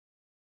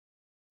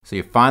So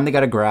you finally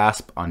got a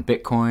grasp on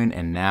Bitcoin,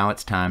 and now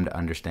it's time to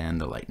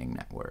understand the Lightning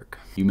Network.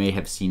 You may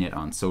have seen it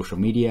on social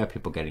media,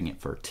 people getting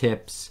it for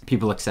tips,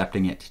 people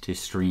accepting it to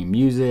stream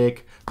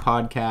music,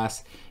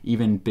 podcasts,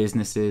 even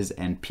businesses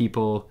and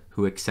people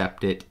who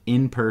accept it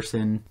in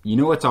person. You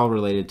know it's all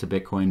related to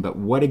Bitcoin, but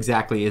what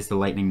exactly is the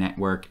Lightning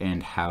Network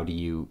and how do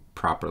you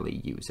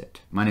properly use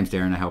it? My name's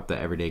Darren. I help the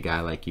everyday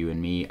guy like you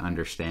and me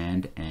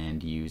understand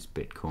and use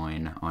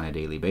Bitcoin on a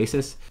daily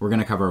basis. We're going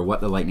to cover what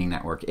the Lightning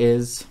Network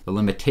is, the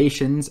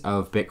limitations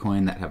of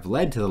Bitcoin that have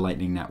led to the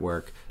Lightning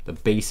Network, the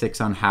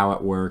basics on how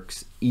it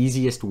works,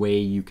 easiest way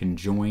you can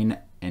join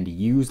and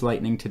use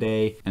Lightning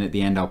today, and at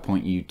the end I'll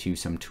point you to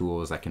some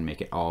tools that can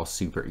make it all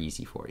super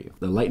easy for you.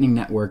 The Lightning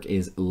Network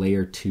is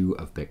layer 2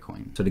 of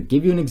Bitcoin. So to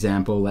give you an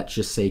example, let's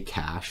just say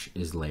cash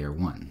is layer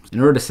 1. In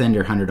order to send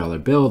your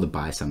 $100 bill to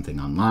buy something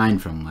online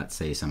from, let's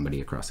say,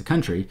 somebody across the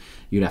country,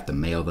 you'd have to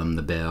mail them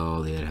the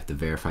bill, they'd have to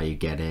verify you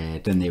get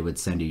it, then they would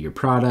send you your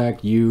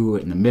product, you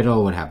in the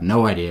middle would have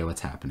no idea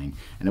what's happening,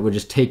 and it would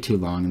just take too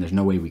long, and there's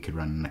no way we could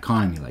run an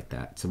economy like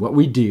that. So what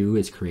we do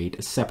is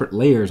create separate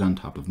layers on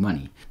top of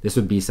money. This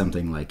would be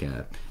something like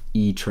a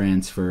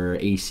e-transfer,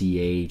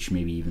 ACH,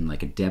 maybe even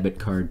like a debit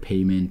card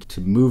payment to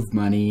move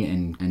money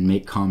and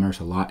make commerce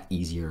a lot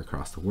easier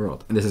across the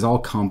world. And this is all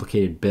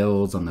complicated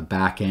builds on the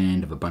back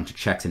end of a bunch of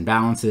checks and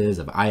balances,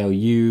 of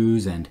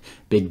IOUs and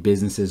big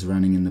businesses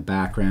running in the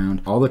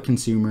background. All the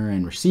consumer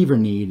and receiver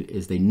need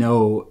is they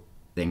know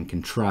then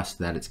can trust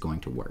that it's going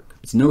to work.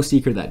 It's no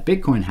secret that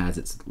Bitcoin has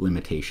its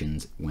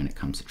limitations when it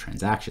comes to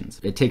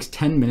transactions. It takes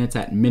 10 minutes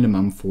at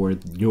minimum for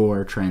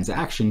your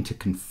transaction to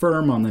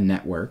confirm on the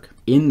network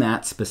in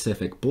that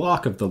specific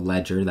block of the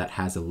ledger that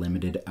has a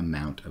limited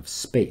amount of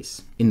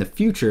space. In the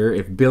future,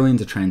 if billions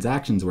of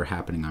transactions were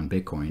happening on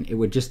Bitcoin, it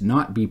would just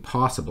not be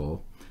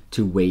possible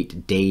to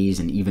wait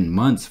days and even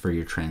months for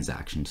your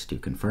transactions to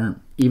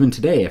confirm. Even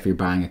today, if you're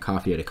buying a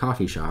coffee at a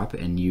coffee shop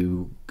and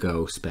you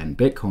go spend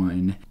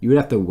Bitcoin, you would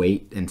have to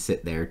wait and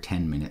sit there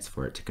 10 minutes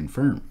for it to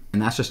confirm.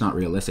 And that's just not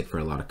realistic for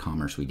a lot of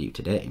commerce we do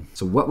today.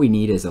 So what we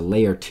need is a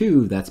layer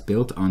 2 that's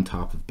built on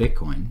top of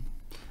Bitcoin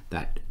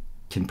that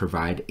can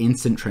provide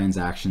instant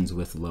transactions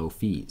with low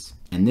fees.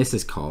 And this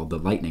is called the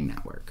Lightning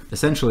Network.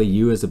 Essentially,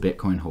 you as a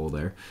Bitcoin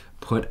holder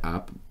put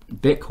up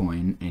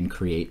Bitcoin and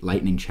create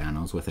Lightning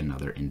channels with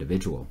another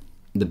individual.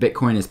 The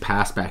Bitcoin is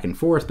passed back and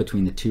forth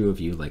between the two of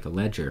you like a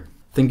ledger.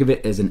 Think of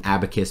it as an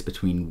abacus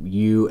between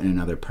you and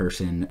another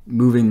person,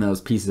 moving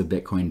those pieces of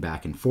Bitcoin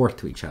back and forth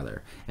to each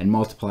other, and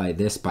multiply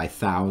this by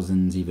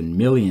thousands, even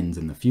millions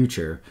in the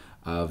future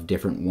of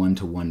different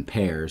one-to-one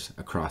pairs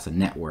across a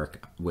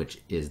network,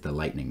 which is the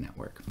Lightning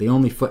Network. The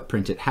only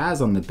footprint it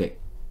has on the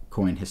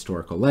Bitcoin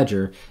historical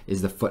ledger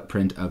is the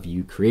footprint of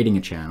you creating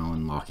a channel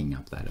and locking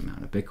up that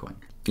amount of Bitcoin.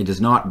 It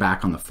does not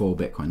back on the full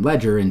Bitcoin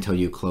ledger until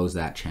you close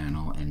that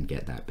channel and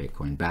get that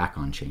Bitcoin back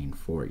on chain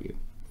for you.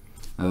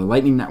 Now, the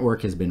Lightning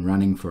Network has been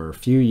running for a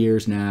few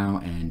years now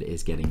and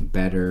is getting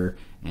better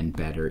and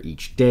better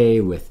each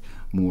day with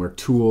more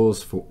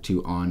tools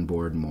to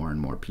onboard more and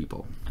more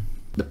people.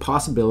 The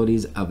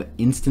possibilities of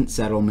instant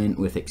settlement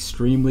with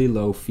extremely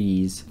low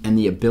fees and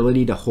the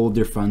ability to hold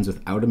your funds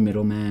without a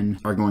middleman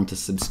are going to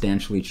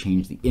substantially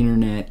change the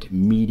internet,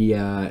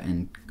 media,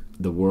 and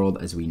the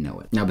world as we know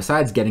it. Now,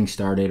 besides getting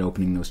started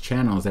opening those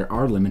channels, there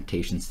are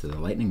limitations to the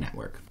Lightning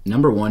Network.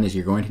 Number one is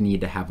you're going to need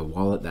to have a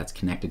wallet that's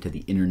connected to the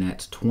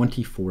internet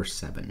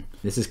 24/7.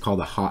 This is called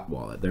a hot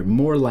wallet. They're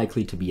more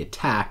likely to be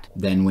attacked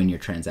than when you're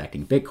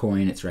transacting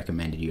Bitcoin. It's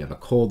recommended you have a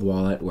cold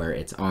wallet where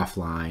it's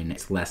offline.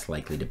 It's less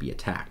likely to be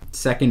attacked.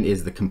 Second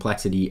is the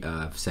complexity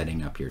of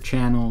setting up your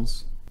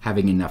channels,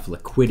 having enough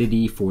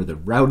liquidity for the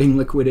routing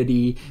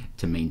liquidity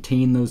to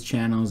maintain those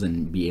channels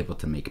and be able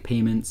to make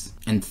payments.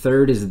 And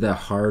third is the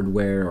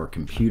hardware or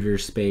computer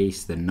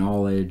space, the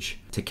knowledge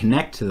to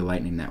connect to the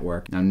Lightning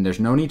Network. And there's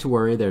no need to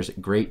worry, there's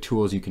great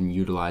tools you can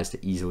utilize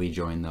to easily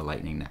join the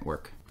Lightning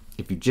Network.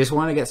 If you just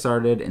want to get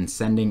started in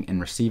sending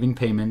and receiving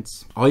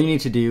payments, all you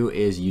need to do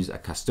is use a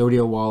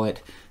custodial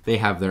wallet. They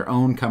have their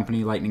own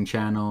company Lightning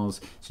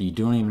channels, so you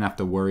don't even have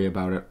to worry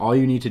about it. All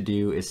you need to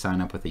do is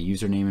sign up with a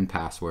username and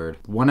password.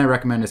 One I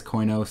recommend is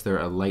COINOS. They're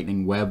a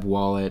Lightning web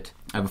wallet.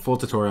 I have a full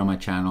tutorial on my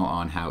channel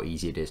on how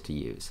easy it is to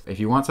use. If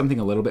you want something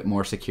a little bit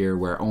more secure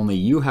where only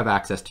you have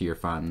access to your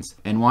funds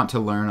and want to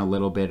learn a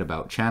little bit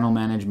about channel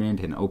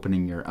management and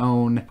opening your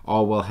own,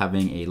 all while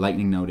having a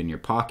Lightning node in your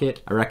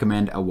pocket, I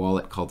recommend a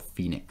wallet called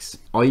Phoenix.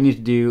 All you need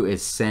to do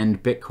is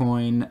send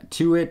Bitcoin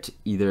to it,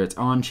 either it's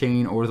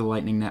on-chain or the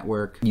Lightning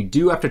Network. You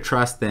do have to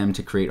trust them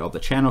to create all the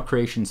channel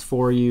creations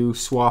for you,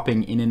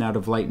 swapping in and out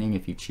of Lightning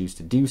if you choose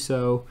to do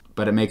so,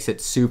 but it makes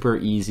it super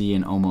easy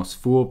and almost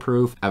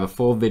foolproof. I have a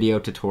full video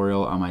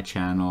tutorial on my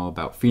channel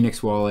about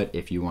Phoenix Wallet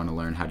if you want to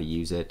learn how to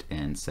use it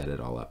and set it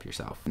all up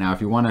yourself. Now,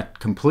 if you want to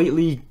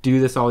completely do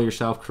this all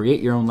yourself,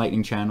 create your own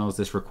Lightning channels,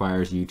 this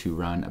requires you to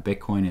run a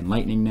Bitcoin and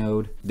Lightning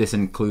node. This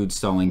includes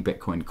installing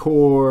Bitcoin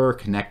Core,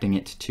 connecting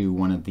it to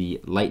one of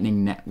the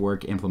Lightning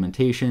Network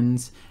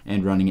implementations,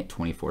 and running it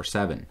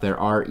 24/7. There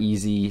are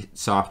easy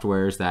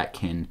softwares that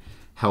can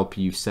help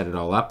you set it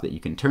all up that you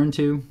can turn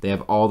to. They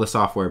have all the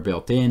software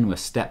built in with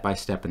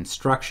step-by-step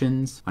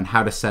instructions on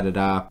how to set it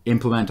up,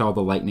 implement all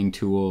the Lightning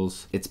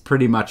tools. It's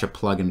pretty much a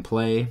plug and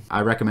play.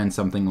 I recommend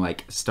something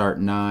like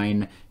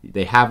Start9.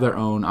 They have their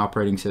own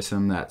operating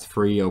system that's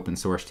free, open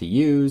source to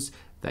use,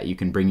 that you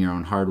can bring your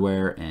own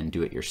hardware and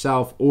do it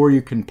yourself, or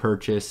you can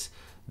purchase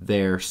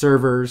their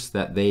servers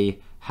that they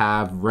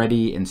have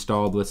ready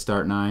installed with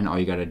Start9. All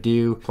you got to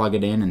do, plug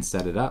it in and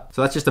set it up.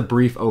 So that's just a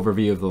brief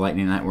overview of the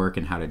Lightning Network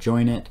and how to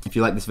join it. If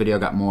you like this video, I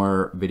got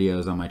more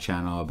videos on my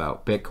channel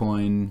about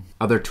Bitcoin,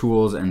 other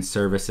tools and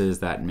services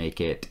that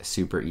make it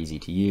super easy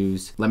to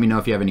use. Let me know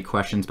if you have any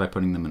questions by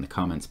putting them in the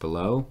comments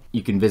below.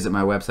 You can visit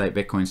my website,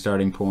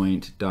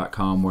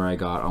 bitcoinstartingpoint.com, where I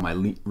got all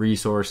my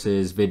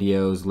resources,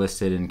 videos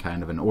listed in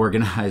kind of an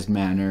organized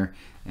manner.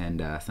 And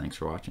thanks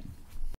for watching.